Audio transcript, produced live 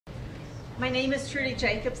My name is Trudy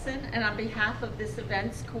Jacobson, and on behalf of this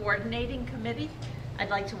event's coordinating committee, I'd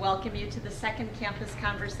like to welcome you to the second Campus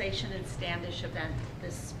Conversation in Standish event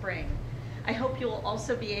this spring. I hope you will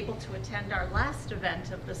also be able to attend our last event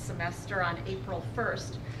of the semester on April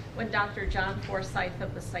 1st, when Dr. John Forsyth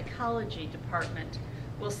of the Psychology Department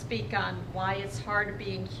will speak on why it's hard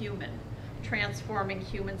being human, transforming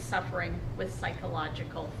human suffering with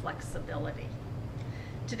psychological flexibility.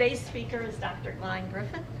 Today's speaker is Dr. Glyne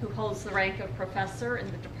Griffith, who holds the rank of professor in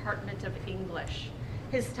the Department of English.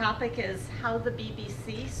 His topic is how the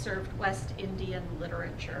BBC served West Indian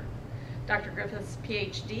literature. Dr. Griffith's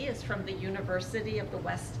PhD is from the University of the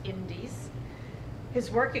West Indies.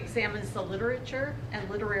 His work examines the literature and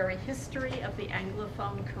literary history of the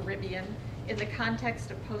Anglophone Caribbean in the context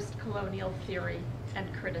of post-colonial theory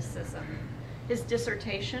and criticism. His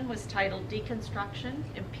dissertation was titled Deconstruction,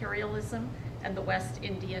 Imperialism, and the West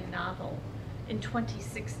Indian Novel. In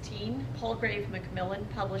 2016, Palgrave Macmillan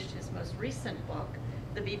published his most recent book,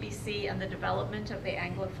 The BBC and the Development of the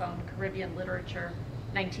Anglophone Caribbean Literature,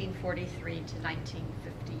 1943 to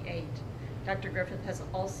 1958. Dr. Griffith has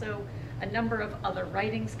also a number of other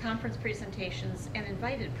writings, conference presentations, and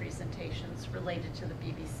invited presentations related to the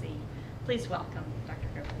BBC. Please welcome Dr.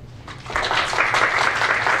 Griffith.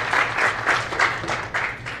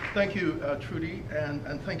 Thank you, Trudy,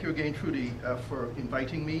 and thank you again, Trudy, for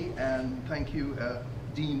inviting me, and thank you,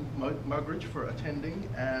 Dean Mugridge, for attending.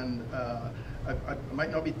 And I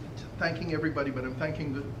might not be thanking everybody, but I'm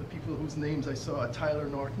thanking the people whose names I saw, Tyler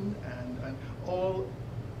Norton, and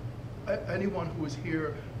anyone who was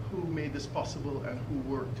here who made this possible and who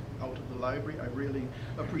worked out of the library. I really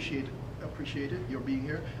appreciate it, your being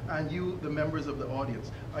here, and you, the members of the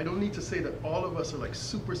audience. I don't need to say that all of us are like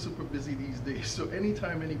super busy these days, so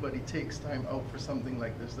anytime anybody takes time out for something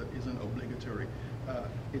like this that isn't obligatory,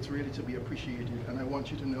 it's really to be appreciated, and I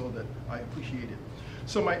want you to know that I appreciate it.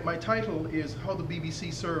 So my title is How the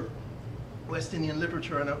BBC Served West Indian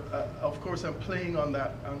Literature, and of course I'm playing on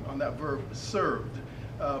that verb, served,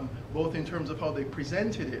 both in terms of how they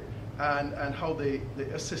presented it and how they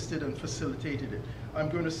assisted and facilitated it. I'm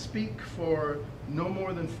going to speak for no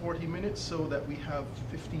more than 40 minutes so that we have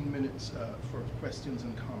 15 minutes for questions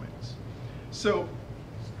and comments. So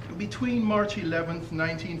between March 11th,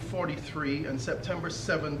 1943 and September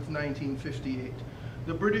 7th, 1958,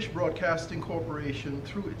 the British Broadcasting Corporation,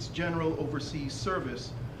 through its General Overseas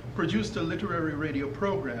Service, produced a literary radio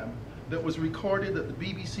program that was recorded at the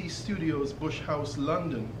BBC Studios, Bush House,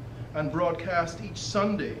 London, and broadcast each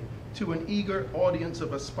Sunday to an eager audience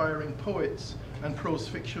of aspiring poets and prose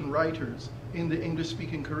fiction writers in the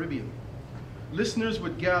English-speaking Caribbean. Listeners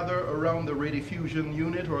would gather around the radiodiffusion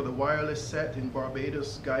unit or the wireless set in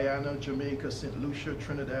Barbados, Guyana, Jamaica, St. Lucia,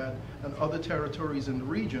 Trinidad, and other territories in the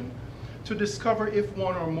region to discover if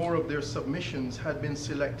one or more of their submissions had been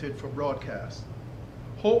selected for broadcast.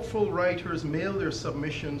 Hopeful writers mailed their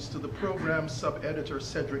submissions to the program sub-editor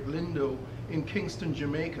Cedric Lindo in Kingston,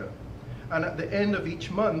 Jamaica, and at the end of each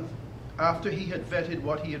month, after he had vetted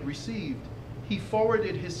what he had received, he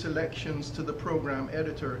forwarded his selections to the program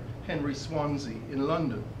editor, Henry Swansea, in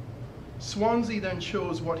London. Swansea then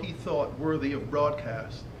chose what he thought worthy of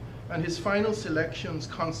broadcast, and his final selections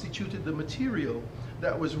constituted the material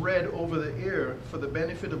that was read over the air for the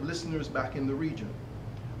benefit of listeners back in the region.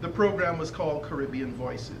 The program was called Caribbean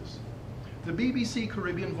Voices. The BBC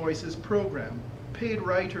Caribbean Voices program paid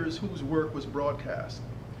writers whose work was broadcast,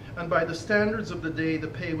 and by the standards of the day, the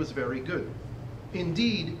pay was very good.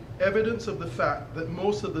 Indeed, evidence of the fact that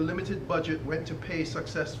most of the limited budget went to pay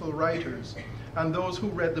successful writers and those who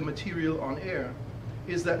read the material on air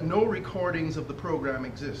is that no recordings of the program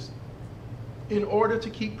exist. In order to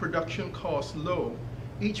keep production costs low,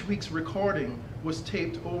 each week's recording was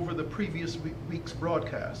taped over the previous week's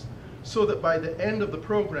broadcast, so that by the end of the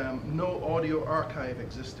program, no audio archive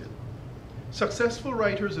existed. Successful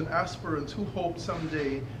writers and aspirants who hoped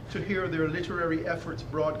someday to hear their literary efforts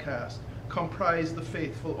broadcast comprised the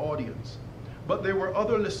faithful audience. But there were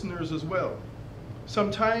other listeners as well.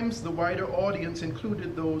 Sometimes the wider audience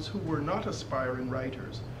included those who were not aspiring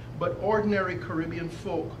writers, but ordinary Caribbean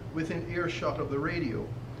folk within earshot of the radio,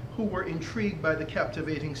 who were intrigued by the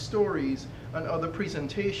captivating stories and other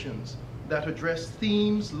presentations that addressed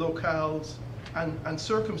themes, locales, and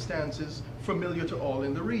circumstances familiar to all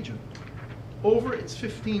in the region. Over its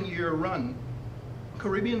 15-year run,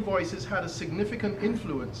 Caribbean Voices had a significant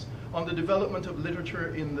influence on the development of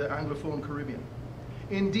literature in the Anglophone Caribbean.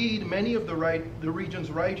 Indeed, many of the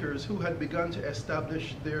region's writers who had begun to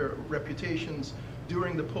establish their reputations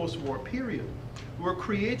during the post-war period were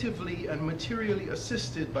creatively and materially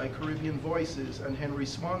assisted by Caribbean Voices and Henry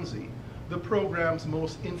Swansea, the program's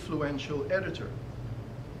most influential editor.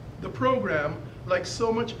 The program, like so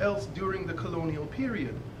much else during the colonial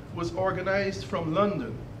period, was organized from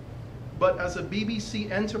London, but as a BBC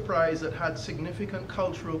enterprise that had significant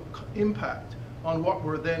cultural impact on what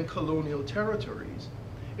were then colonial territories,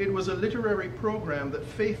 it was a literary program that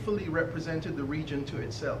faithfully represented the region to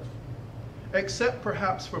itself. Except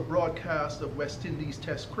perhaps for broadcast of West Indies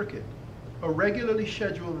Test cricket, a regularly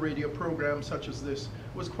scheduled radio program such as this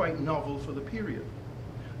was quite novel for the period.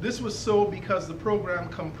 This was so because the program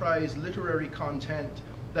comprised literary content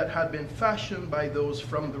that had been fashioned by those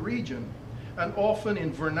from the region, and often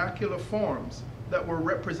in vernacular forms that were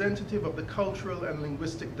representative of the cultural and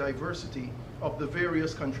linguistic diversity of the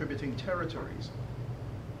various contributing territories.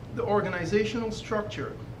 The organizational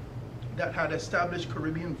structure that had established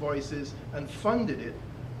Caribbean Voices and funded it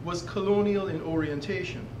was colonial in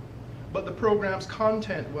orientation, but the program's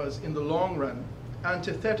content was, in the long run,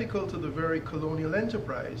 antithetical to the very colonial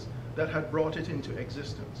enterprise that had brought it into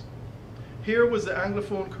existence. Here was the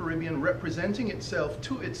Anglophone Caribbean representing itself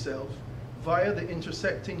to itself via the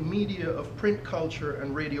intersecting media of print culture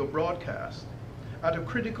and radio broadcast at a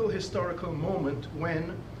critical historical moment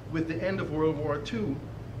when, with the end of World War II,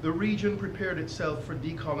 the region prepared itself for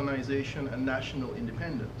decolonization and national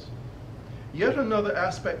independence. Yet another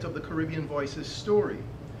aspect of the Caribbean Voices story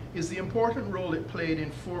is the important role it played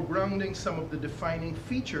in foregrounding some of the defining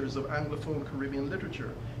features of Anglophone Caribbean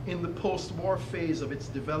literature in the post-war phase of its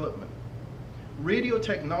development. Radio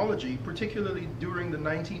technology, particularly during the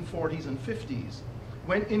 1940s and 50s,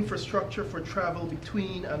 when infrastructure for travel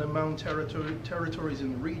between and among territories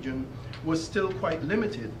in the region was still quite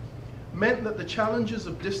limited, meant that the challenges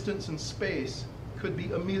of distance and space could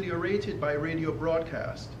be ameliorated by radio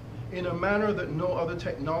broadcast in a manner that no other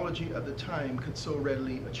technology at the time could so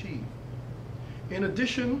readily achieve. In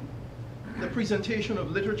addition, the presentation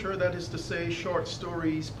of literature, that is to say short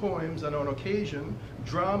stories, poems, and on occasion,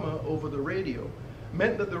 drama over the radio,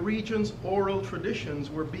 meant that the region's oral traditions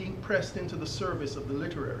were being pressed into the service of the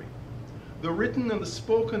literary. The written and the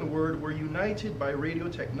spoken word were united by radio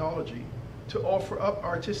technology to offer up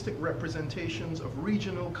artistic representations of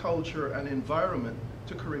regional culture and environment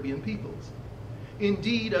to Caribbean peoples.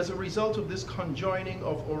 Indeed, as a result of this conjoining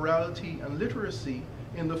of orality and literacy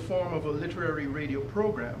in the form of a literary radio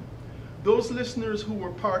program, those listeners who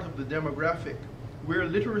were part of the demographic where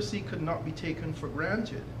literacy could not be taken for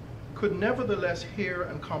granted could nevertheless hear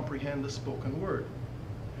and comprehend the spoken word.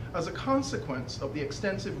 As a consequence of the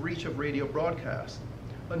extensive reach of radio broadcast,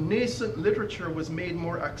 a nascent literature was made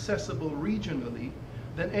more accessible regionally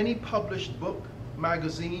than any published book,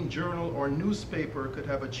 magazine, journal, or newspaper could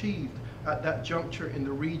have achieved at that juncture in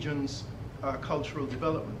the region's cultural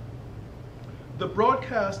development. The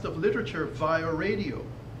broadcast of literature via radio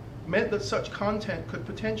meant that such content could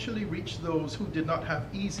potentially reach those who did not have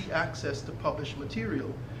easy access to published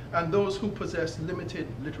material and those who possessed limited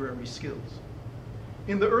literary skills.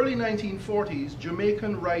 In the early 1940s,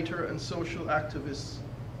 Jamaican writer and social activist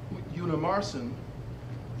Una Marson,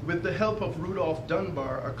 with the help of Rudolph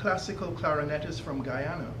Dunbar, a classical clarinetist from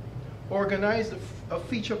Guyana, organized a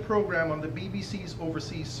feature program on the BBC's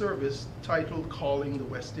overseas service titled Calling the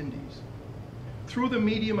West Indies. Through the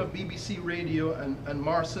medium of BBC Radio and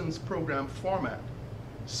Marson's program format,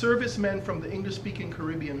 servicemen from the English-speaking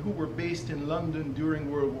Caribbean who were based in London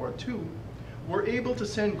during World War II were able to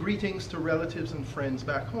send greetings to relatives and friends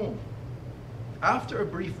back home. After a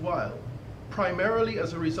brief while, primarily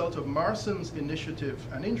as a result of Marson's initiative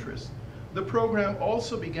and interest, the program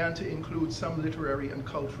also began to include some literary and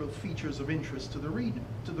cultural features of interest to the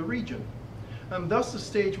region, and thus the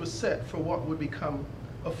stage was set for what would become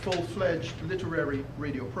a full-fledged literary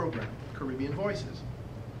radio program, Caribbean Voices.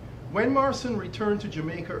 When Marson returned to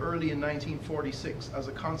Jamaica early in 1946 as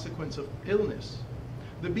a consequence of illness,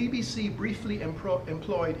 the BBC briefly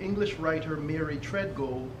employed English writer Mary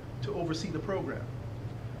Treadgold to oversee the program.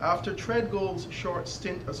 After Treadgold's short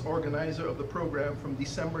stint as organizer of the program from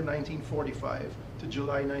December 1945 to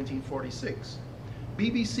July 1946,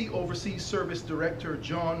 BBC Overseas Service Director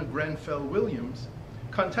John Grenfell Williams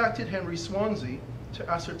contacted Henry Swansea to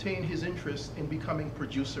ascertain his interest in becoming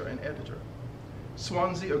producer and editor.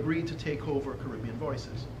 Swansea agreed to take over Caribbean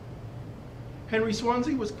Voices. Henry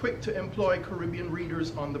Swansea was quick to employ Caribbean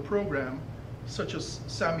readers on the program, such as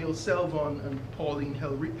Samuel Selvon and Pauline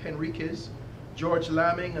Henriquez, George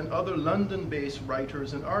Lamming, and other London-based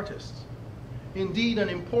writers and artists. Indeed, an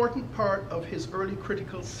important part of his early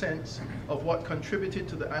critical sense of what contributed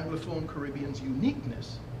to the Anglophone Caribbean's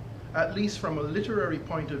uniqueness, at least from a literary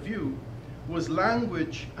point of view, was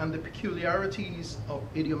language and the peculiarities of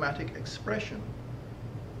idiomatic expression.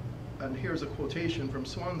 And here's a quotation from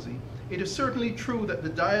Swansea. It is certainly true that the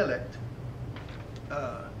dialect,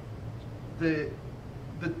 the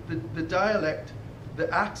dialect,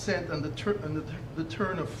 the accent, and the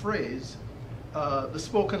turn of phrase, the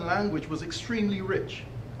spoken language was extremely rich.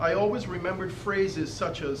 I always remembered phrases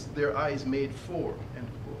such as "their eyes made for," end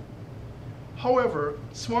quote. However,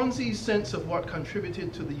 Swansea's sense of what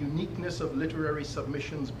contributed to the uniqueness of literary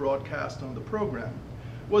submissions broadcast on the program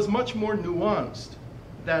was much more nuanced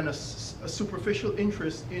than a superficial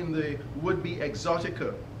interest in the would-be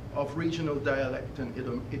exotica of regional dialect and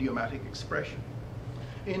idiomatic expression.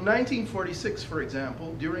 In 1946, for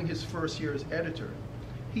example, during his first year as editor,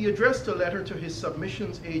 he addressed a letter to his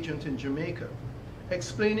submissions agent in Jamaica,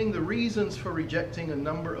 explaining the reasons for rejecting a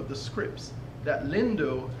number of the scripts that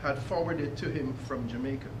Lindo had forwarded to him from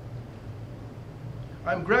Jamaica.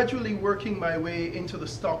 I'm gradually working my way into the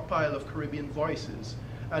stockpile of Caribbean voices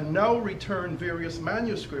and now return various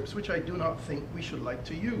manuscripts which I do not think we should like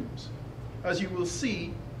to use. As you will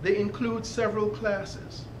see, they include several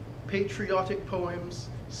classes: patriotic poems,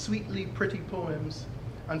 sweetly pretty poems,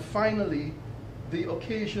 and finally, the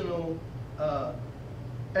occasional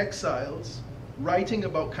exiles writing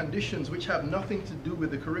about conditions which have nothing to do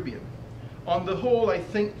with the Caribbean. On the whole, I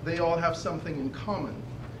think they all have something in common,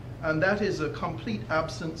 and that is a complete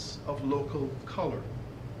absence of local color.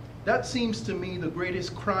 That seems to me the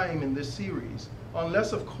greatest crime in this series,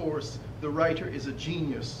 unless, of course, the writer is a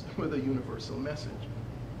genius with a universal message.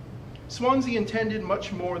 Swansea intended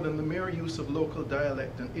much more than the mere use of local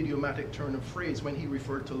dialect and idiomatic turn of phrase when he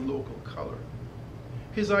referred to local color.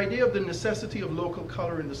 His idea of the necessity of local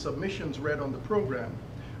color in the submissions read on the program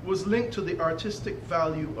was linked to the artistic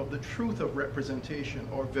value of the truth of representation,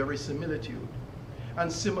 or verisimilitude,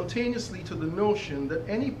 and simultaneously to the notion that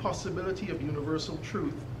any possibility of universal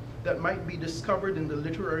truth that might be discovered in the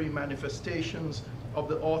literary manifestations of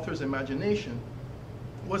the author's imagination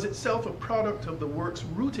was itself a product of the work's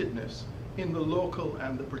rootedness in the local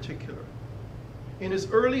and the particular. In this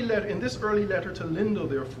early letter to Lindo,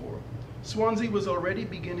 therefore, Swansea was already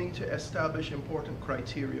beginning to establish important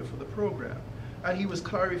criteria for the program, and he was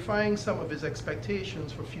clarifying some of his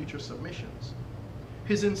expectations for future submissions.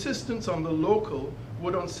 His insistence on the local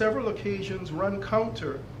would on several occasions run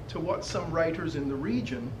counter to what some writers in the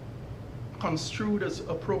region construed as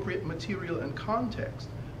appropriate material and context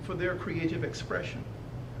for their creative expression.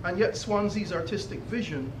 And yet Swansea's artistic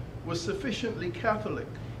vision was sufficiently Catholic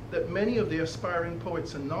that many of the aspiring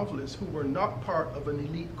poets and novelists who were not part of an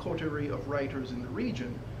elite coterie of writers in the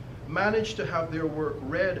region managed to have their work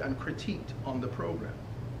read and critiqued on the program.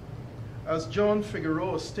 As John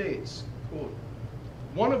Figueroa states, quote,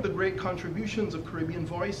 "One of the great contributions of Caribbean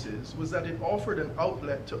Voices was that it offered an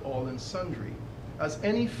outlet to all and sundry, as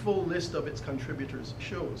any full list of its contributors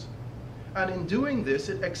shows. And in doing this,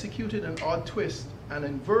 it executed an odd twist, an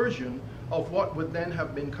inversion of what would then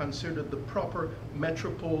have been considered the proper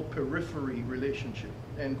metropole-periphery relationship,"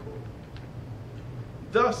 end quote.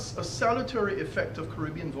 Thus, a salutary effect of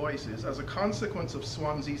Caribbean Voices as a consequence of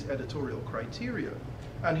Swansea's editorial criteria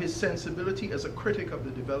and his sensibility as a critic of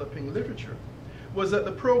the developing literature was that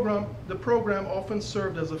the program often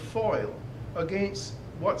served as a foil against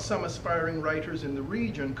what some aspiring writers in the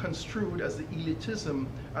region construed as the elitism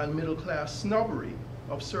and middle-class snobbery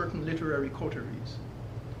of certain literary coteries.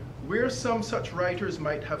 Where some such writers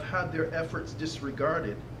might have had their efforts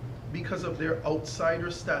disregarded because of their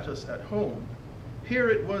outsider status at home, here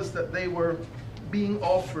it was that they were being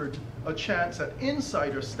offered a chance at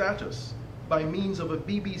insider status by means of a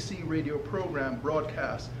BBC radio program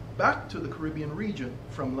broadcast back to the Caribbean region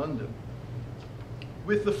from London.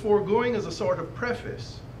 With the foregoing as a sort of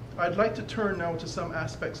preface, I'd like to turn now to some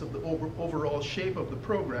aspects of the overall shape of the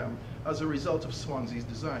program as a result of Swansea's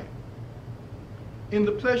design. In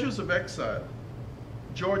The Pleasures of Exile,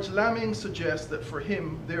 George Lamming suggests that for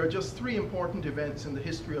him, there are just three important events in the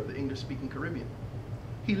history of the English-speaking Caribbean.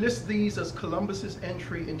 He lists these as Columbus's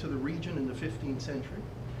entry into the region in the 15th century,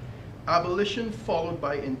 abolition followed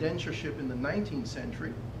by indentureship in the 19th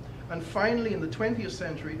century, and finally in the 20th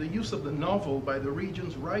century, the use of the novel by the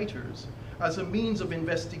region's writers as a means of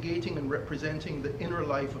investigating and representing the inner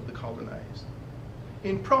life of the colonized.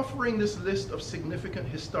 In proffering this list of significant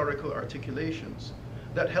historical articulations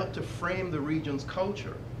that helped to frame the region's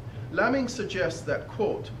culture, Lamming suggests that,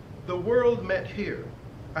 quote, "The world met here,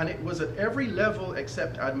 and it was at every level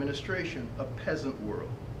except administration, a peasant world,"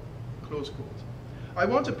 close quote. I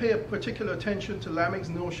want to pay a particular attention to Lamming's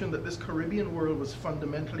notion that this Caribbean world was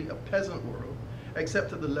fundamentally a peasant world,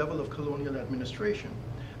 except at the level of colonial administration,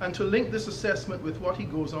 and to link this assessment with what he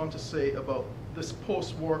goes on to say about this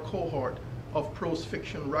post-war cohort of prose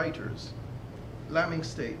fiction writers. Lamming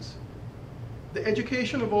states, The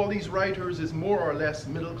education of all these writers is more or less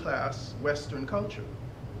middle-class Western culture,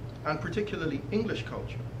 and particularly English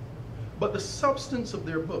culture. But the substance of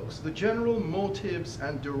their books, the general motives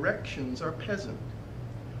and directions, are peasant.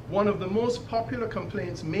 One of the most popular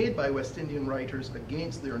complaints made by West Indian writers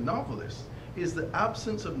against their novelists is the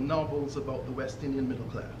absence of novels about the West Indian middle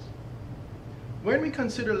class. When we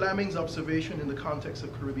consider Lamming's observation in the context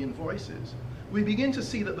of Caribbean Voices, we begin to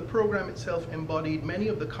see that the program itself embodied many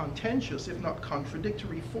of the contentious, if not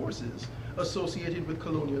contradictory, forces associated with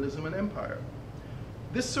colonialism and empire.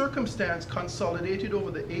 This circumstance, consolidated over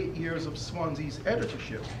the 8 years of Swansea's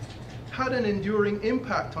editorship, had an enduring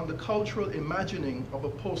impact on the cultural imagining of a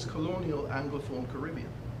post-colonial Anglophone Caribbean.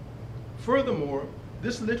 Furthermore,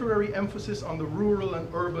 this literary emphasis on the rural and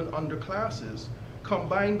urban underclasses,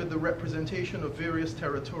 combined with the representation of various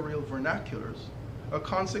territorial vernaculars, a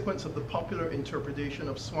consequence of the popular interpretation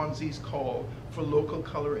of Swansea's call for local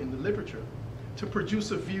color in the literature, to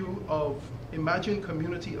produce a view of imagined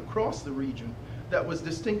community across the region that was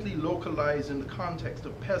distinctly localized in the context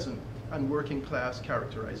of peasant and working class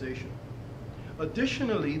characterization.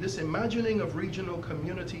 Additionally, this imagining of regional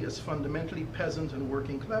community as fundamentally peasant and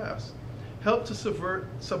working class helped to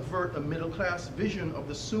subvert a middle class vision of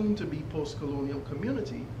the soon-to-be post-colonial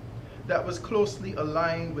community that was closely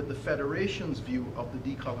aligned with the Federation's view of the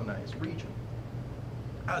decolonized region.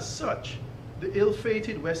 As such, the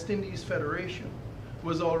ill-fated West Indies Federation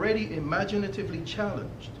was already imaginatively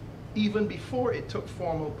challenged, even before it took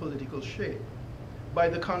formal political shape, by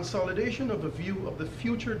the consolidation of a view of the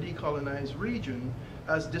future decolonized region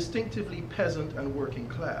as distinctively peasant and working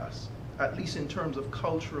class, at least in terms of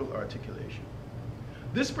cultural articulation.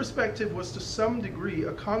 This perspective was to some degree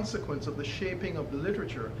a consequence of the shaping of the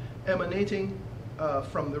literature emanating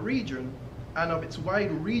from the region and of its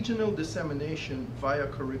wide regional dissemination via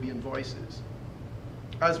Caribbean Voices.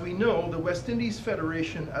 As we know, the West Indies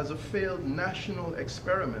Federation as a failed national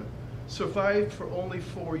experiment survived for only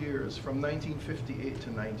 4 years, from 1958 to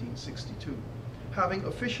 1962, having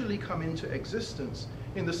officially come into existence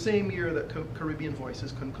in the same year that Caribbean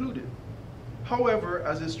Voices concluded. However,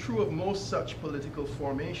 as is true of most such political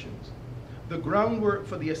formations, the groundwork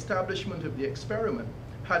for the establishment of the experiment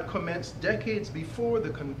had commenced decades before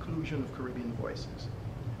the conclusion of Caribbean Voices.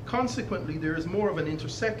 Consequently, there is more of an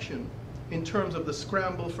intersection in terms of the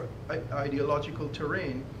scramble for ideological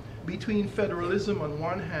terrain between federalism on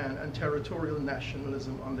one hand and territorial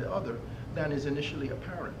nationalism on the other than is initially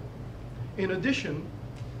apparent. In addition,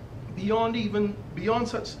 beyond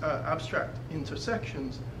such abstract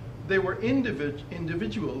intersections, there were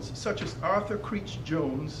individuals such as Arthur Creech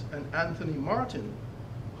Jones and Anthony Martin,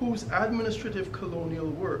 whose administrative colonial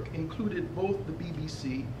work included both the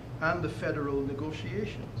BBC and the federal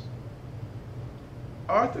negotiations.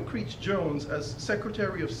 Arthur Creech Jones, as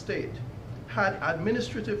Secretary of State, had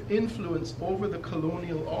administrative influence over the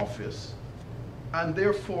colonial office and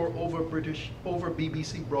therefore over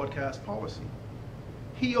BBC broadcast policy.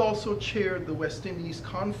 He also chaired the West Indies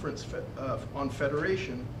Conference on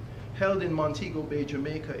Federation held in Montego Bay,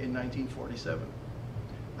 Jamaica in 1947.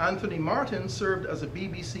 Anthony Martin served as a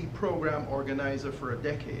BBC program organizer for a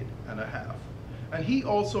decade and a half, and he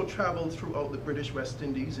also traveled throughout the British West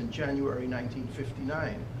Indies in January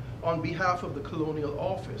 1959 on behalf of the Colonial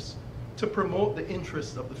Office to promote the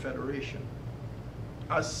interests of the Federation.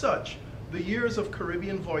 As such, the years of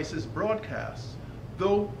Caribbean Voices broadcasts,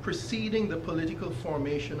 though preceding the political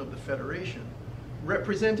formation of the Federation,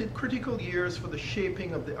 represented critical years for the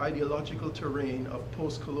shaping of the ideological terrain of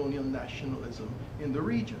post-colonial nationalism in the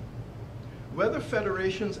region. Whether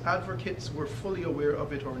Federation's advocates were fully aware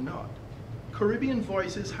of it or not, Caribbean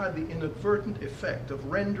Voices had the inadvertent effect of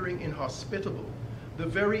rendering inhospitable the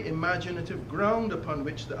very imaginative ground upon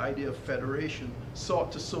which the idea of federation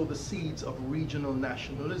sought to sow the seeds of regional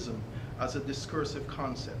nationalism as a discursive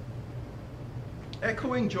concept.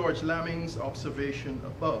 Echoing George Lamming's observation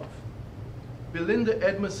above, Belinda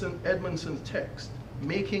Edmondson's text,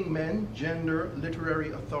 Making Men, Gender,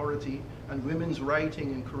 Literary Authority, and Women's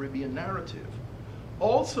Writing in Caribbean Narrative,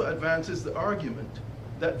 also advances the argument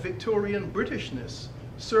that Victorian Britishness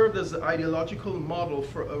served as the ideological model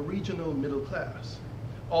for a regional middle class,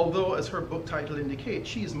 although, as her book title indicates,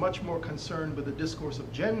 she is much more concerned with the discourse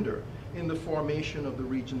of gender in the formation of the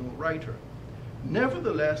regional writer.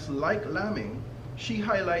 Nevertheless, like Lamming, she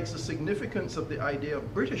highlights the significance of the idea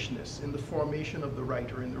of Britishness in the formation of the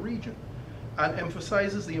writer in the region, and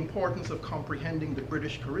emphasizes the importance of comprehending the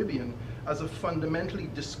British Caribbean as a fundamentally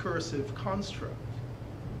discursive construct.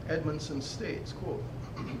 Edmondson states, quote,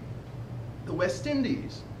 "The West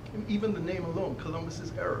Indies," even the name alone,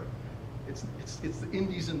 Columbus's error, it's the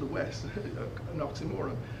Indies in the West, an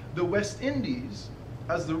oxymoron, The West Indies,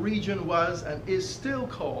 as the region was and is still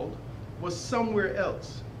called, was somewhere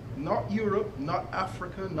else. Not Europe, not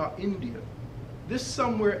Africa, not India. This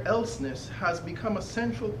somewhere elseness has become a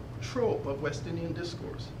central trope of West Indian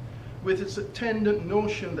discourse, with its attendant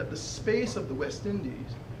notion that the space of the West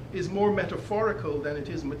Indies is more metaphorical than it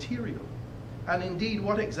is material. And indeed,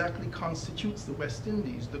 what exactly constitutes the West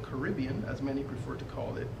Indies, the Caribbean, as many prefer to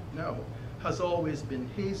call it now, has always been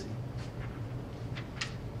hazy.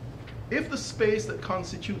 If the space that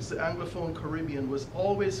constitutes the Anglophone Caribbean was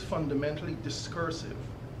always fundamentally discursive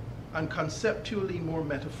and conceptually more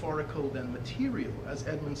metaphorical than material, as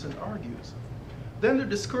Edmondson argues, then the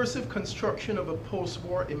discursive construction of a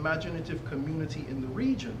post-war imaginative community in the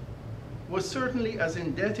region was certainly as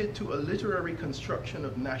indebted to a literary construction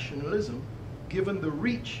of nationalism, given the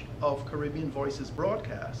reach of Caribbean Voices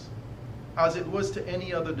broadcasts, as it was to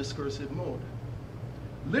any other discursive mode.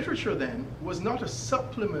 Literature, then, was not a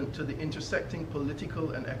supplement to the intersecting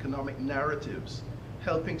political and economic narratives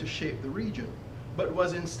helping to shape the region, but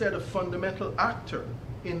was instead a fundamental actor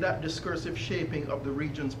in that discursive shaping of the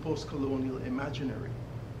region's post-colonial imaginary.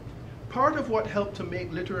 Part of what helped to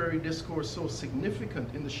make literary discourse so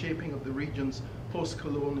significant in the shaping of the region's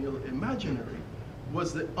post-colonial imaginary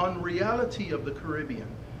was the unreality of the Caribbean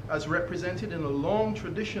as represented in a long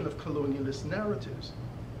tradition of colonialist narratives.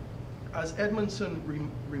 As Edmondson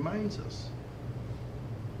reminds us,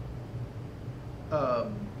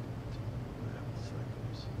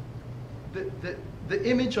 the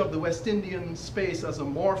image of the West Indian space as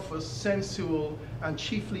amorphous, sensual, and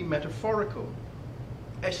chiefly metaphorical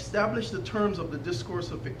established the terms of the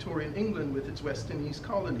discourse of Victorian England with its West Indies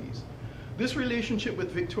colonies. This relationship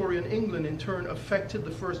with Victorian England in turn affected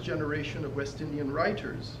the first generation of West Indian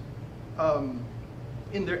writers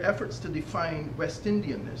in their efforts to define West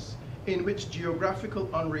Indianness, in which geographical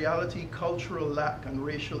unreality, cultural lack, and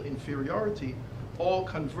racial inferiority all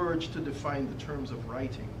converged to define the terms of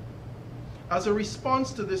writing. As a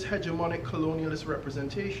response to this hegemonic colonialist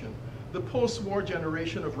representation, the post-war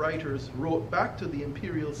generation of writers wrote back to the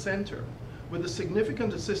imperial center with the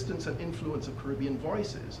significant assistance and influence of Caribbean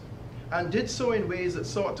voices, and did so in ways that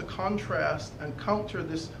sought to contrast and counter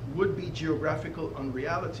this would-be geographical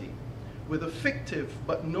unreality with a fictive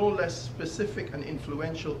but no less specific and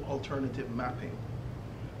influential alternative mapping.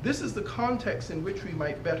 This is the context in which we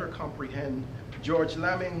might better comprehend George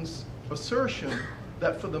Lamming's assertion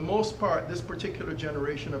that for the most part, this particular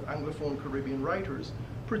generation of Anglophone Caribbean writers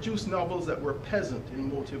produced novels that were peasant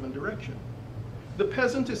in motive and direction. The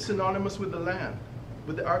peasant is synonymous with the land,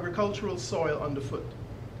 with the agricultural soil underfoot.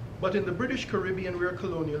 But in the British Caribbean, where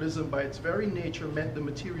colonialism by its very nature meant the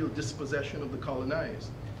material dispossession of the colonized,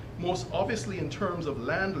 most obviously in terms of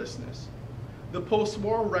landlessness, the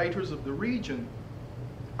post-war writers of the region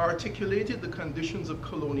articulated the conditions of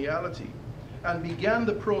coloniality and began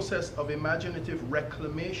the process of imaginative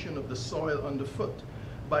reclamation of the soil underfoot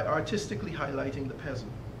by artistically highlighting the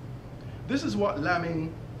peasant. This is what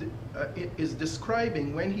Lamming is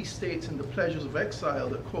describing when he states in The Pleasures of Exile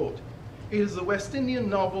that, quote, "It is the West Indian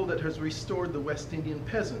novel that has restored the West Indian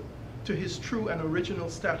peasant to his true and original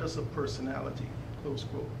status of personality," close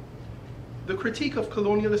quote. The critique of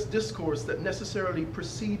colonialist discourse that necessarily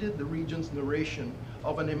preceded the region's narration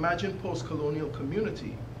of an imagined post-colonial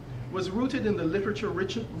community was rooted in the literature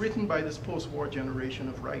written by this post-war generation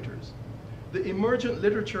of writers. The emergent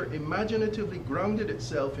literature imaginatively grounded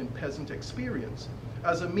itself in peasant experience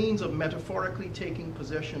as a means of metaphorically taking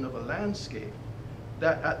possession of a landscape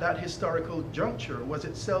that at that historical juncture was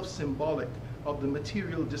itself symbolic of the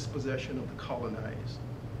material dispossession of the colonized.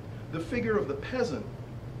 The figure of the peasant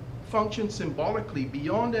functioned symbolically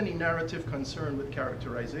beyond any narrative concerned with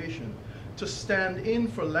characterization to stand in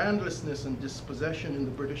for landlessness and dispossession in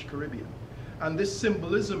the British Caribbean. And this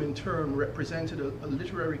symbolism in turn represented a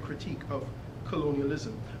literary critique of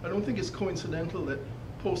colonialism. I don't think it's coincidental that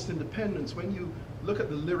post-independence, when you look at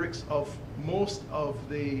the lyrics of most of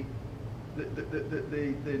the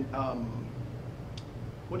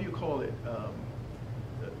what do you call it?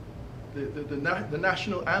 The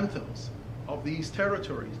national anthems of these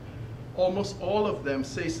territories, almost all of them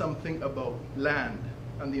say something about land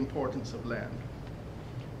and the importance of land.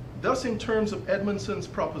 Thus, in terms of Edmondson's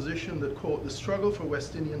proposition that, quote, "the struggle for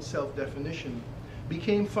West Indian self-definition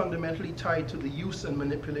became fundamentally tied to the use and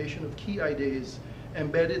manipulation of key ideas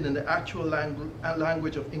embedded in the actual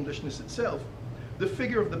language of Englishness itself," the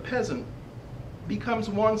figure of the peasant becomes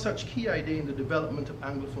one such key idea in the development of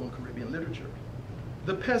Anglophone Caribbean literature.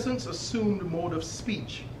 The peasant's assumed mode of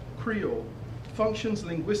speech, Creole, functions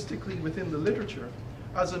linguistically within the literature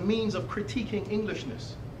as a means of critiquing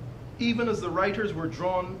Englishness, even as the writers were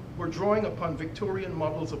drawing upon Victorian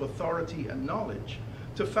models of authority and knowledge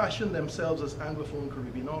to fashion themselves as Anglophone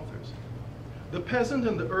Caribbean authors. The peasant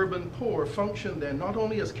and the urban poor functioned then not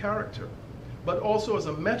only as character, but also as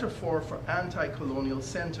a metaphor for anti-colonial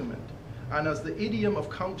sentiment, and as the idiom of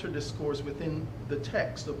counter-discourse within the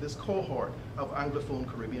text of this cohort of Anglophone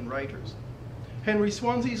Caribbean writers. Henry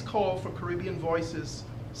Swansea's call for Caribbean Voices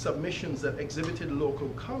submissions that exhibited local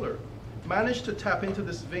color managed to tap into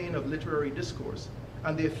this vein of literary discourse,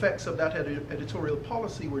 and the effects of that editorial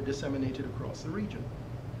policy were disseminated across the region.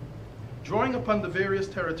 Drawing upon the various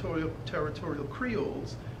territorial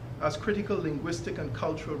creoles as critical linguistic and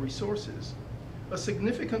cultural resources, a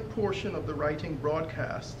significant portion of the writing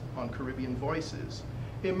broadcast on Caribbean Voices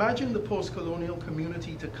imagined the post-colonial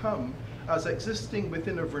community to come as existing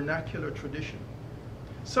within a vernacular tradition.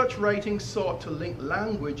 Such writing sought to link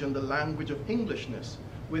language and the language of Englishness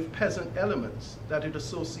with peasant elements that it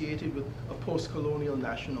associated with a post-colonial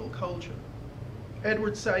national culture.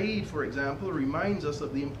 Edward Said, for example, reminds us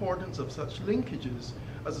of the importance of such linkages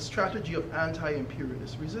as a strategy of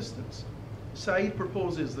anti-imperialist resistance. Said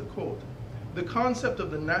proposes the quote, "The concept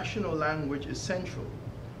of the national language is central,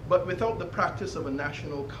 but without the practice of a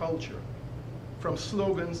national culture, from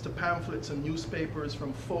slogans to pamphlets and newspapers,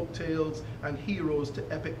 from folk tales and heroes to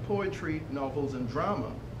epic poetry, novels, and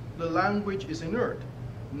drama, the language is inert.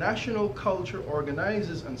 National culture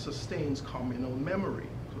organizes and sustains communal memory,"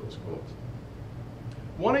 close quote.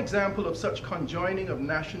 One example of such conjoining of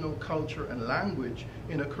national culture and language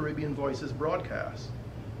in a Caribbean Voices broadcast,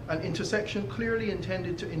 an intersection clearly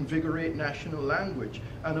intended to invigorate national language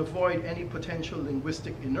and avoid any potential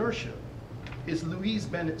linguistic inertia, is Louise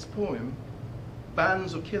Bennett's poem,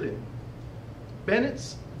 Bands o' Killing.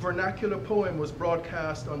 Bennett's vernacular poem was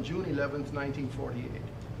broadcast on June 11, 1948.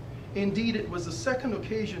 Indeed, it was the second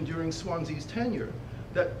occasion during Swansea's tenure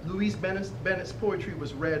that Louise Bennett's poetry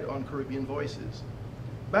was read on Caribbean Voices.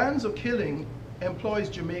 Bands o' Killing employs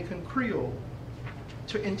Jamaican Creole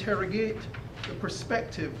to interrogate the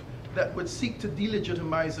perspective that would seek to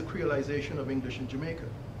delegitimize the creolization of English in Jamaica.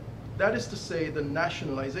 That is to say, the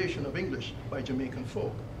nationalization of English by Jamaican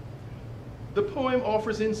folk. The poem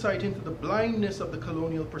offers insight into the blindness of the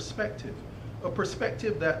colonial perspective, a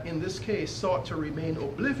perspective that in this case sought to remain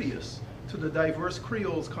oblivious to the diverse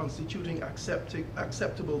Creoles constituting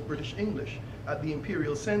acceptable British English at the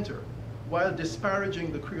imperial center, while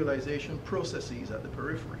disparaging the creolization processes at the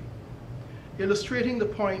periphery. Illustrating the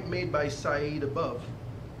point made by Said above,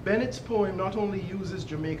 Bennett's poem not only uses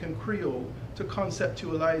Jamaican Creole to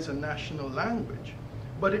conceptualize a national language,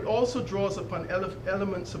 but it also draws upon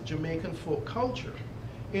elements of Jamaican folk culture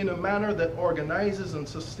in a manner that organizes and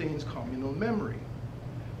sustains communal memory.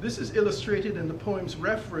 This is illustrated in the poem's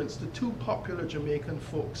reference to two popular Jamaican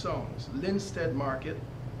folk songs, Linstead Market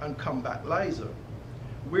and Come Back Liza,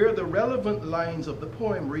 where the relevant lines of the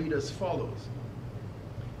poem read as follows.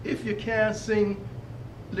 If you can't sing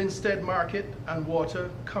Linstead Market and water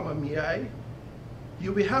come a me eye,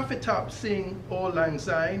 you be half a top sing Old Lang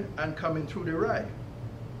Syne and coming through the rye.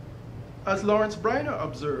 As Lawrence Briner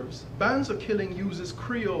observes, Bands o' Killing uses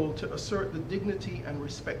Creole to assert the dignity and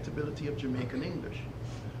respectability of Jamaican English.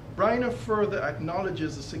 Briner further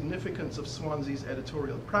acknowledges the significance of Swansea's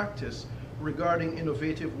editorial practice regarding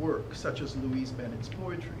innovative work such as Louise Bennett's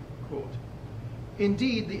poetry. Quote,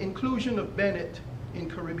 "Indeed, the inclusion of Bennett in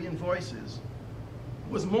Caribbean Voices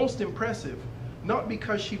was most impressive, not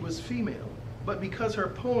because she was female, but because her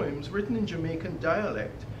poems, written in Jamaican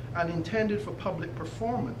dialect and intended for public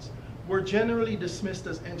performance, were generally dismissed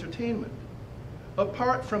as entertainment.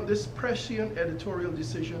 Apart from this prescient editorial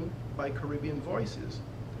decision by Caribbean Voices,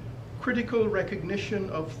 critical recognition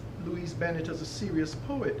of Louise Bennett as a serious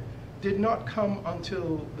poet did not come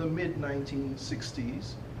until the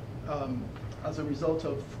mid-1960s as a result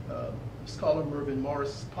of scholar Mervyn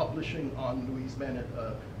Morris publishing on Louise Bennett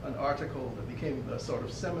an article that became a sort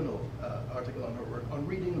of seminal article on her work on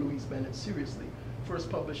reading Louise Bennett seriously, first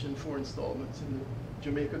published in 4 installments in the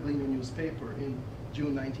Jamaica Glyne newspaper in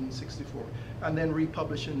June 1964, and then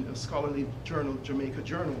republished in a scholarly journal, Jamaica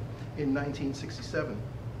Journal, in 1967.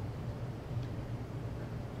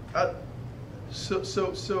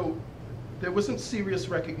 So there wasn't serious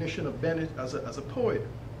recognition of Bennett as a poet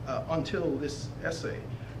until this essay.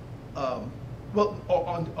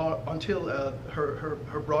 Until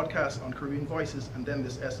her broadcast on Caribbean Voices and then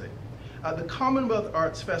this essay. At the Commonwealth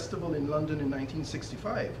Arts Festival in London in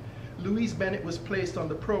 1965, Louise Bennett was placed on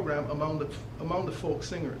the program among the folk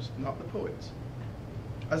singers, not the poets.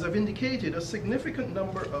 As I've indicated, a significant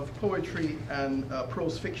number of poetry and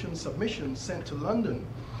prose fiction submissions sent to London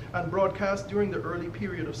and broadcast during the early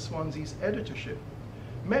period of Swansea's editorship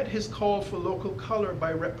met his call for local color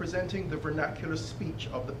by representing the vernacular speech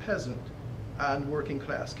of the peasant and working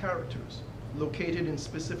class characters, located in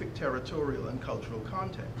specific territorial and cultural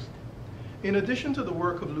contexts. In addition to the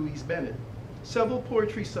work of Louise Bennett, several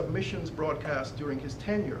poetry submissions broadcast during his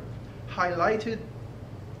tenure highlighted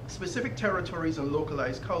specific territories and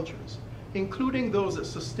localized cultures, including those that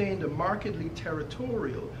sustained a markedly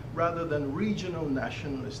territorial rather than regional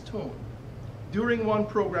nationalist tone. During one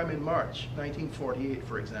program in March 1948,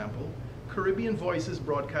 for example, Caribbean Voices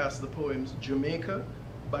broadcast the poems Jamaica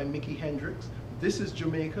by Mickey Hendricks, This is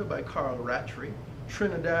Jamaica by Carl Rattray,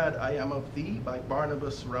 Trinidad, I Am of Thee by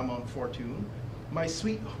Barnabas Ramon Fortune, My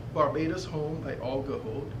Sweet Barbados Home by Olga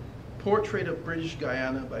Holt, Portrait of British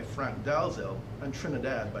Guyana by Frank Dalzell, and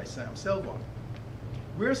Trinidad by Sam Selvon.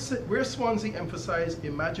 Where Swansea emphasized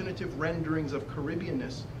imaginative renderings of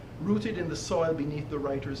Caribbeanness rooted in the soil beneath the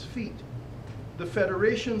writer's feet, the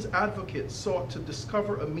Federation's advocates sought to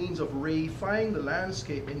discover a means of reifying the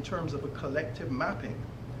landscape in terms of a collective mapping,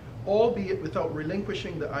 albeit without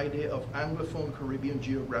relinquishing the idea of Anglophone Caribbean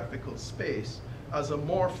geographical space as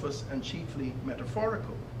amorphous and chiefly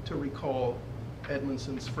metaphorical, to recall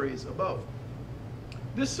Edmondson's phrase above.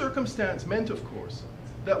 This circumstance meant, of course,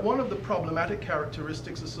 that one of the problematic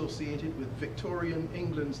characteristics associated with Victorian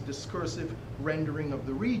England's discursive rendering of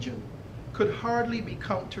the region could hardly be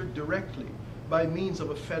countered directly by means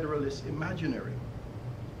of a federalist imaginary.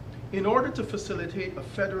 In order to facilitate a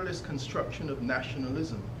federalist construction of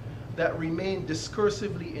nationalism that remained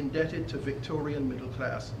discursively indebted to Victorian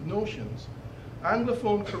middle-class notions,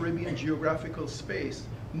 Anglophone Caribbean geographical space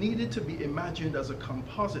needed to be imagined as a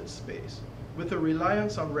composite space, with a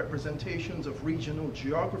reliance on representations of regional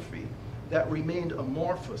geography that remained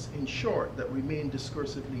amorphous, in short, that remained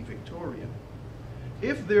discursively Victorian.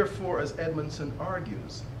 If, therefore, as Edmondson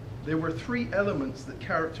argues, there were three elements that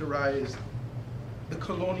characterized the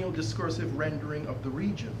colonial discursive rendering of the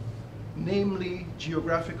region, namely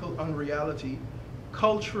geographical unreality,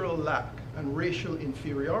 cultural lack, and racial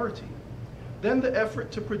inferiority, then the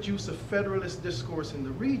effort to produce a federalist discourse in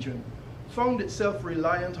the region found itself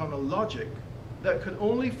reliant on a logic that could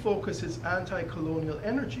only focus its anti-colonial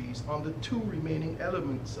energies on the two remaining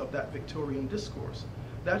elements of that Victorian discourse.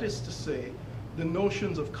 That is to say, the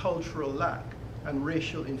notions of cultural lack and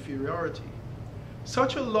racial inferiority.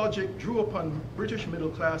 Such a logic drew upon British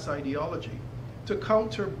middle-class ideology to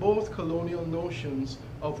counter both colonial notions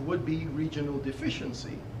of would-be regional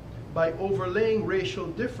deficiency by overlaying racial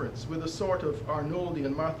difference with a sort of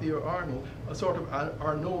Arnoldian, Matthew Arnold, a sort of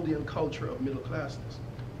Arnoldian culture of middle-classness.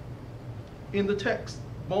 In the text,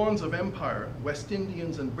 Bonds of Empire, West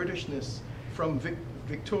Indians and Britishness from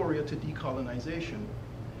Victoria to Decolonization,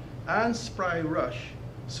 Anne Spry Rush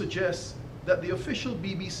suggests that the official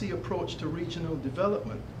BBC approach to regional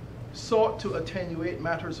development sought to attenuate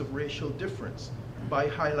matters of racial difference by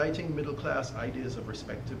highlighting middle-class ideas of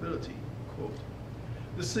respectability. Quote,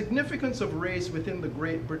 the significance of race within the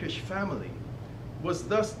great British family was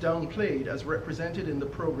thus downplayed as represented in the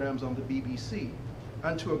programs on the BBC,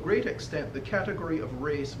 and to a great extent the category of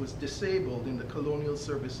race was disabled in the Colonial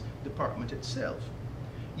Service Department itself.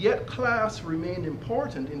 Yet class remained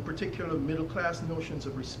important, in particular middle-class notions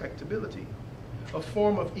of respectability, a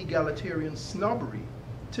form of egalitarian snobbery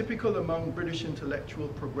typical among British intellectual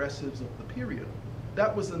progressives of the period.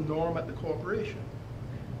 That was the norm at the corporation.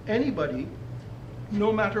 Anybody,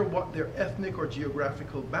 no matter what their ethnic or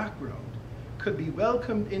geographical background, could be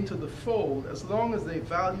welcomed into the fold as long as they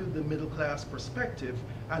valued the middle-class perspective,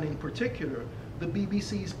 and in particular, the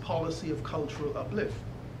BBC's policy of cultural uplift.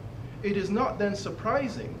 It is not then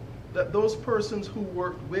surprising that those persons who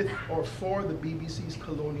worked with or for the BBC's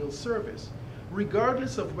colonial service,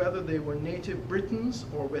 regardless of whether they were native Britons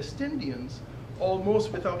or West Indians,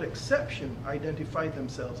 almost without exception identified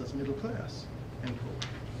themselves as middle class, end quote.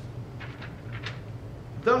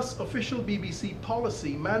 Thus, official BBC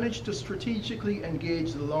policy managed to strategically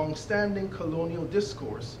engage the long-standing colonial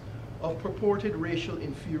discourse of purported racial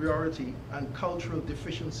inferiority and cultural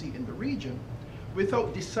deficiency in the region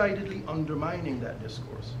without decidedly undermining that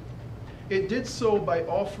discourse. It did so by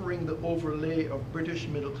offering the overlay of British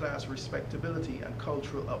middle-class respectability and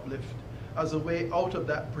cultural uplift as a way out of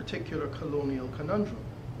that particular colonial conundrum.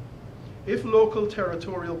 If local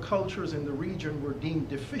territorial cultures in the region were deemed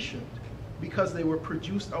deficient because they were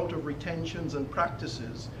produced out of retentions and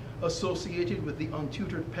practices associated with the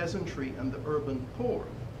untutored peasantry and the urban poor,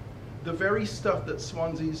 the very stuff that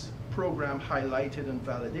Swansea's program highlighted and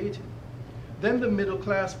validated, then the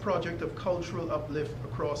middle-class project of cultural uplift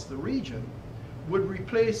across the region would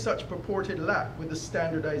replace such purported lack with the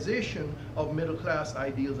standardization of middle-class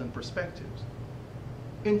ideals and perspectives.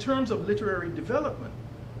 In terms of literary development,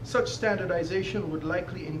 Such standardization would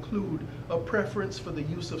likely include a preference for the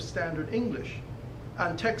use of standard English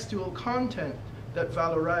and textual content that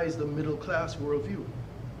valorize the middle-class worldview.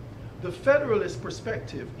 The Federalist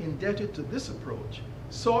perspective, indebted to this approach,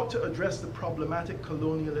 sought to address the problematic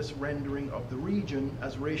colonialist rendering of the region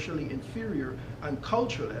as racially inferior and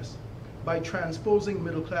cultureless by transposing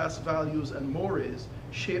middle-class values and mores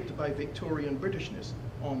shaped by Victorian Britishness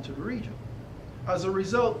onto the region. As a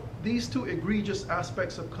result, these two egregious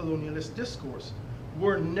aspects of colonialist discourse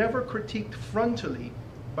were never critiqued frontally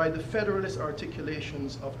by the Federalist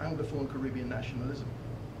articulations of Anglophone Caribbean nationalism.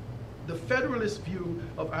 The Federalist view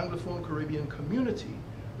of Anglophone Caribbean community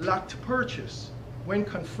lacked purchase when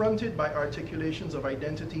confronted by articulations of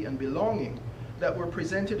identity and belonging that were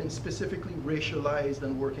presented in specifically racialized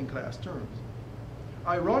and working class terms.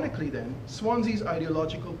 Ironically then, Swansea's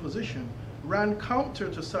ideological position ran counter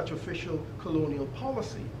to such official colonial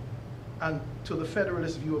policy and to the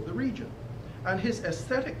Federalist view of the region. And his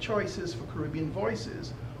aesthetic choices for Caribbean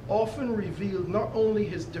voices often revealed not only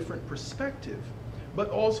his different perspective, but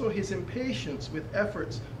also his impatience with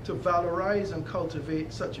efforts to valorize and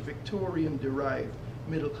cultivate such Victorian-derived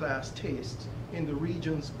middle-class tastes in the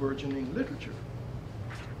region's burgeoning literature.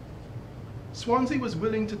 Swansea was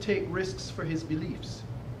willing to take risks for his beliefs,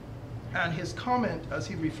 and his comment as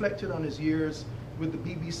he reflected on his years with the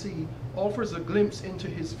BBC offers a glimpse into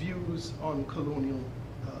his views on colonial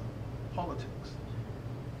politics.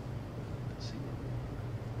 Let's see.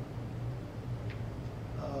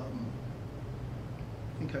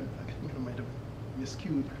 I think I might have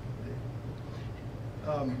miscued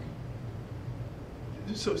there.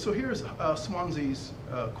 So here's Swansea's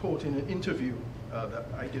quote in an interview that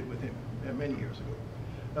I did with him many years ago.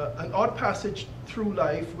 An odd passage through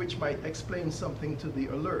life which might explain something to the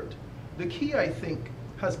alert. The key, I think,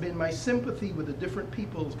 has been my sympathy with the different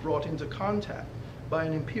peoples brought into contact by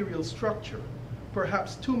an imperial structure,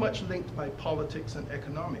 perhaps too much linked by politics and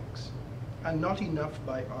economics, and not enough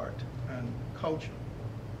by art and culture.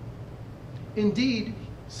 Indeed,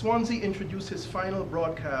 Swansea introduced his final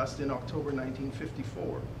broadcast in October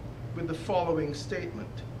 1954 with the following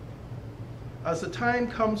statement. As the time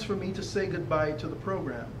comes for me to say goodbye to the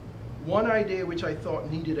program, one idea which I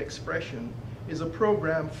thought needed expression is a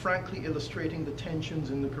program frankly illustrating the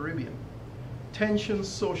tensions in the Caribbean. Tensions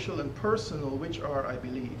social and personal which are, I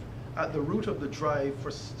believe, at the root of the drive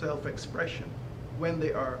for self-expression when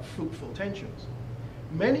they are fruitful tensions.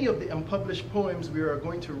 Many of the unpublished poems we are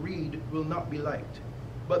going to read will not be liked,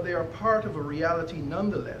 but they are part of a reality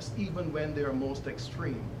nonetheless, even when they are most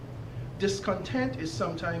extreme. Discontent is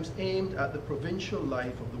sometimes aimed at the provincial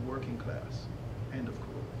life of the working class. End of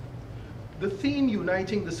quote. The theme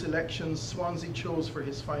uniting the selections Swansea chose for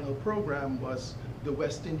his final program was the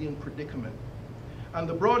West Indian predicament. And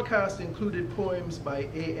the broadcast included poems by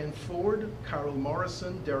A.N. Ford, Carol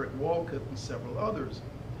Morrison, Derek Walcott, and several others.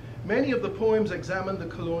 Many of the poems examined the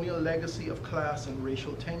colonial legacy of class and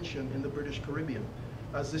racial tension in the British Caribbean,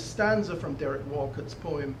 as this stanza from Derek Walcott's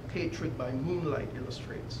poem, Hatred by Moonlight,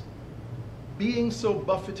 illustrates. Being so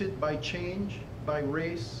buffeted by change, by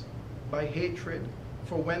race, by hatred,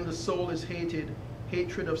 for when the soul is hated,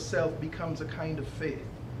 hatred of self becomes a kind of faith,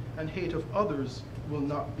 and hate of others will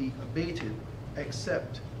not be abated,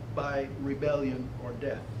 except by rebellion or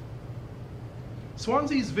death.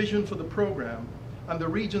 Swansea's vision for the program and the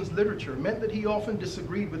region's literature meant that he often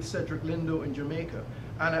disagreed with Cedric Lindo in Jamaica,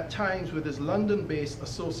 and at times with his London-based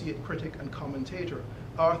associate critic and commentator,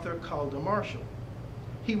 Arthur Calder Marshall.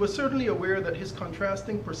 He was certainly aware that his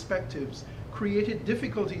contrasting perspectives created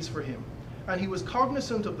difficulties for him, and he was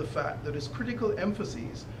cognizant of the fact that his critical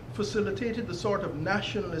emphases facilitated the sort of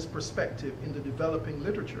nationalist perspective in the developing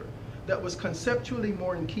literature that was conceptually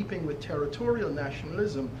more in keeping with territorial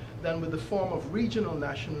nationalism than with the form of regional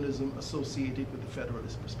nationalism associated with the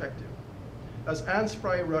Federalist perspective. As Anne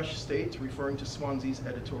Spry Rush states, referring to Swansea's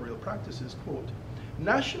editorial practices, quote,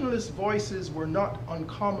 nationalist voices were not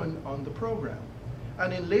uncommon on the program,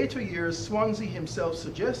 and in later years Swansea himself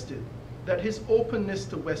suggested that his openness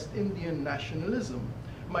to West Indian nationalism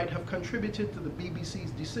might have contributed to the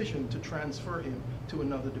BBC's decision to transfer him to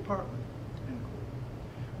another department.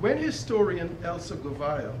 When historian Elsa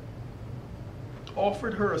Govaya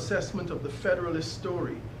offered her assessment of the Federalist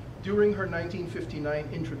story during her 1959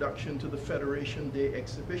 introduction to the Federation Day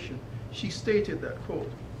exhibition, she stated that, quote,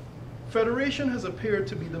 Federation has appeared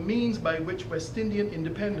to be the means by which West Indian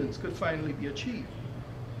independence could finally be achieved.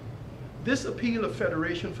 This appeal of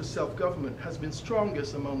federation for self-government has been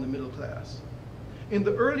strongest among the middle class. In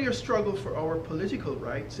the earlier struggle for our political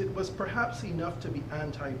rights, it was perhaps enough to be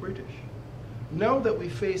anti-British. Now that we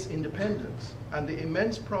face independence and the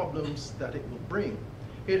immense problems that it will bring,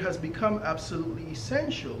 it has become absolutely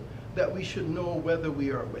essential that we should know whether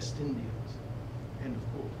we are West Indians. End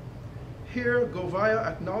of quote. Here, Govaya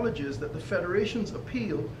acknowledges that the Federation's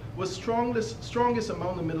appeal was strongest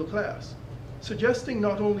among the middle class, suggesting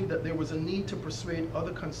not only that there was a need to persuade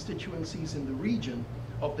other constituencies in the region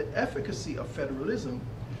of the efficacy of federalism,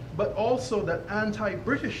 but also that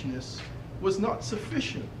anti-Britishness was not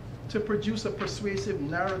sufficient to produce a persuasive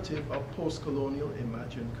narrative of post-colonial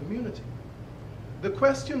imagined community. The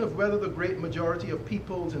question of whether the great majority of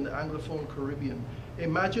peoples in the Anglophone Caribbean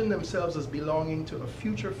imagine themselves as belonging to a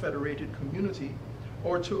future federated community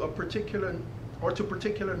or to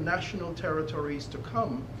particular national territories to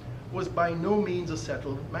come was by no means a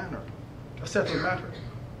settled matter.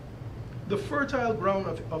 The fertile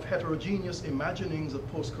ground of heterogeneous imaginings of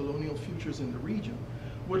post-colonial futures in the region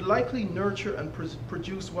would likely nurture and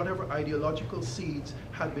produce whatever ideological seeds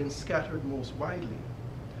had been scattered most widely.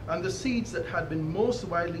 And the seeds that had been most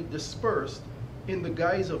widely dispersed in the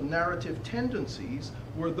guise of narrative tendencies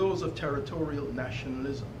were those of territorial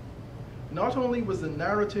nationalism. Not only was the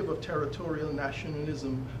narrative of territorial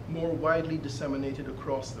nationalism more widely disseminated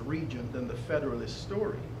across the region than the Federalist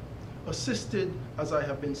story, assisted, as I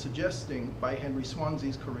have been suggesting, by Henry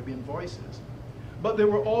Swansea's Caribbean Voices, but there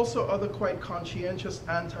were also other quite conscientious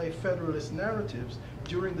anti-Federalist narratives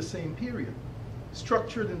during the same period,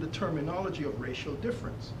 structured in the terminology of racial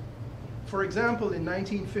difference. For example, in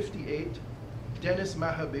 1958, Dennis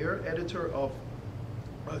Mahabir, editor of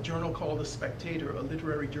a journal called The Spectator, a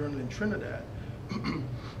literary journal in Trinidad,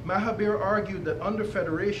 Mahabir argued that under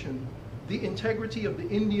Federation, the integrity of the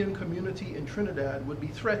Indian community in Trinidad would be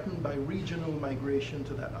threatened by regional migration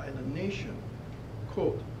to that island nation.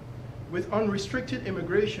 Quote, "With unrestricted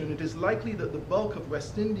immigration, it is likely that the bulk of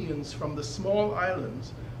West Indians from the small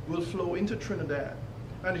islands will flow into Trinidad,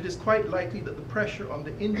 and it is quite likely that the pressure on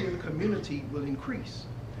the Indian community will increase.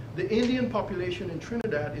 The Indian population in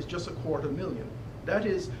Trinidad is just 250,000. That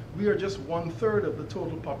is, we are just 1/3 of the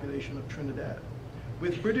total population of Trinidad.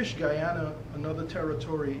 With British Guyana, another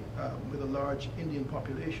territory with a large Indian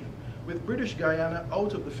population, with British Guyana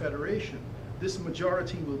out of the Federation, this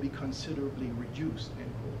majority will be considerably reduced,"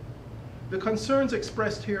 end quote. The concerns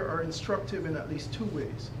expressed here are instructive in at least two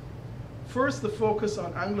ways. First, the focus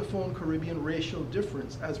on Anglophone Caribbean racial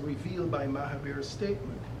difference, as revealed by Mahabir's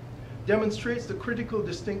statement, demonstrates the critical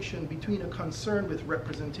distinction between a concern with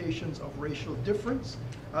representations of racial difference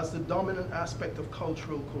as the dominant aspect of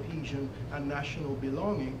cultural cohesion and national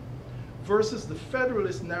belonging versus the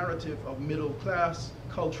Federalist narrative of middle class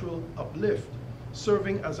cultural uplift,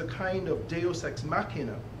 serving as a kind of deus ex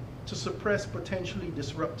machina to suppress potentially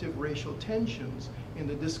disruptive racial tensions in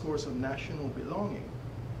the discourse of national belonging.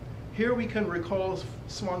 Here we can recall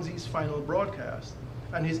Swansea's final broadcast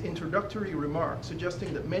and his introductory remarks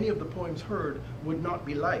suggesting that many of the poems heard would not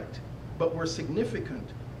be liked, but were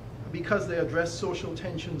significant because they addressed social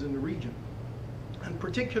tensions in the region, and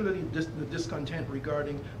particularly the discontent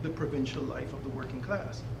regarding the provincial life of the working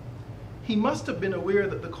class. He must have been aware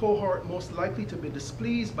that the cohort most likely to be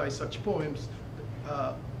displeased by such poems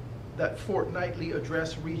that fortnightly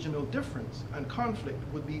address regional difference and conflict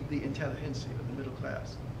would be the intelligentsia, the middle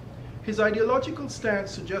class. His ideological stance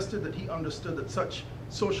suggested that he understood that such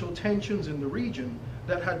social tensions in the region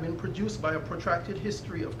that had been produced by a protracted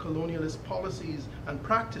history of colonialist policies and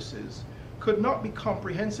practices could not be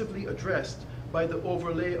comprehensively addressed by the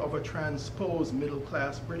overlay of a transposed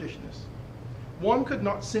middle-class Britishness. One could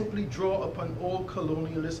not simply draw upon old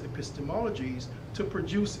colonialist epistemologies to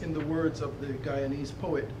produce, in the words of the Guyanese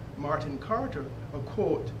poet Martin Carter, a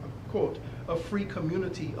quote, "a free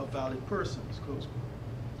community of valid persons," close quote.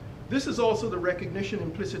 This is also the recognition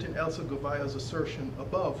implicit in Elsa Govaya's assertion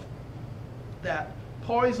above that,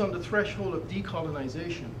 poised on the threshold of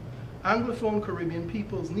decolonization, Anglophone Caribbean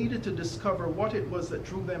peoples needed to discover what it was that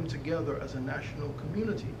drew them together as a national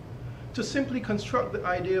community. To simply construct the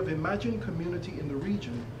idea of imagined community in the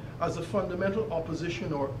region as a fundamental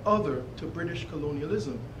opposition or other to British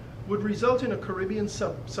colonialism would result in a Caribbean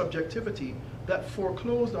subjectivity that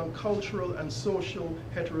foreclosed on cultural and social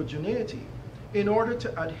heterogeneity in order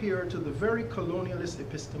to adhere to the very colonialist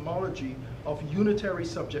epistemology of unitary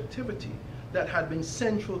subjectivity that had been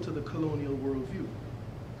central to the colonial worldview.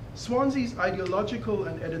 Swansea's ideological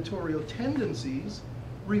and editorial tendencies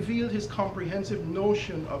revealed his comprehensive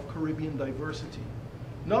notion of Caribbean diversity,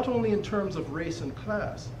 not only in terms of race and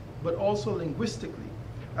class, but also linguistically,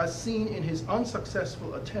 as seen in his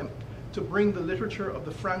unsuccessful attempt to bring the literature of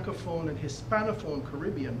the Francophone and Hispanophone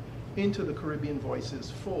Caribbean into the Caribbean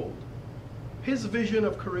Voices fold. His vision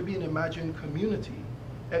of Caribbean imagined community,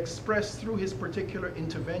 expressed through his particular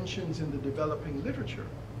interventions in the developing literature,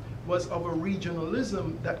 was of a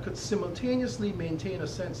regionalism that could simultaneously maintain a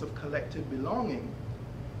sense of collective belonging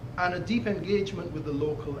and a deep engagement with the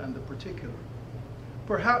local and the particular.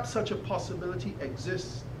 Perhaps such a possibility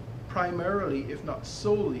exists primarily, if not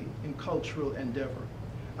solely, in cultural endeavor.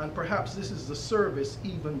 And perhaps this is the service,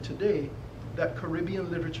 even today, that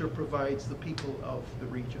Caribbean literature provides the people of the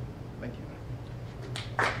region. Thank you.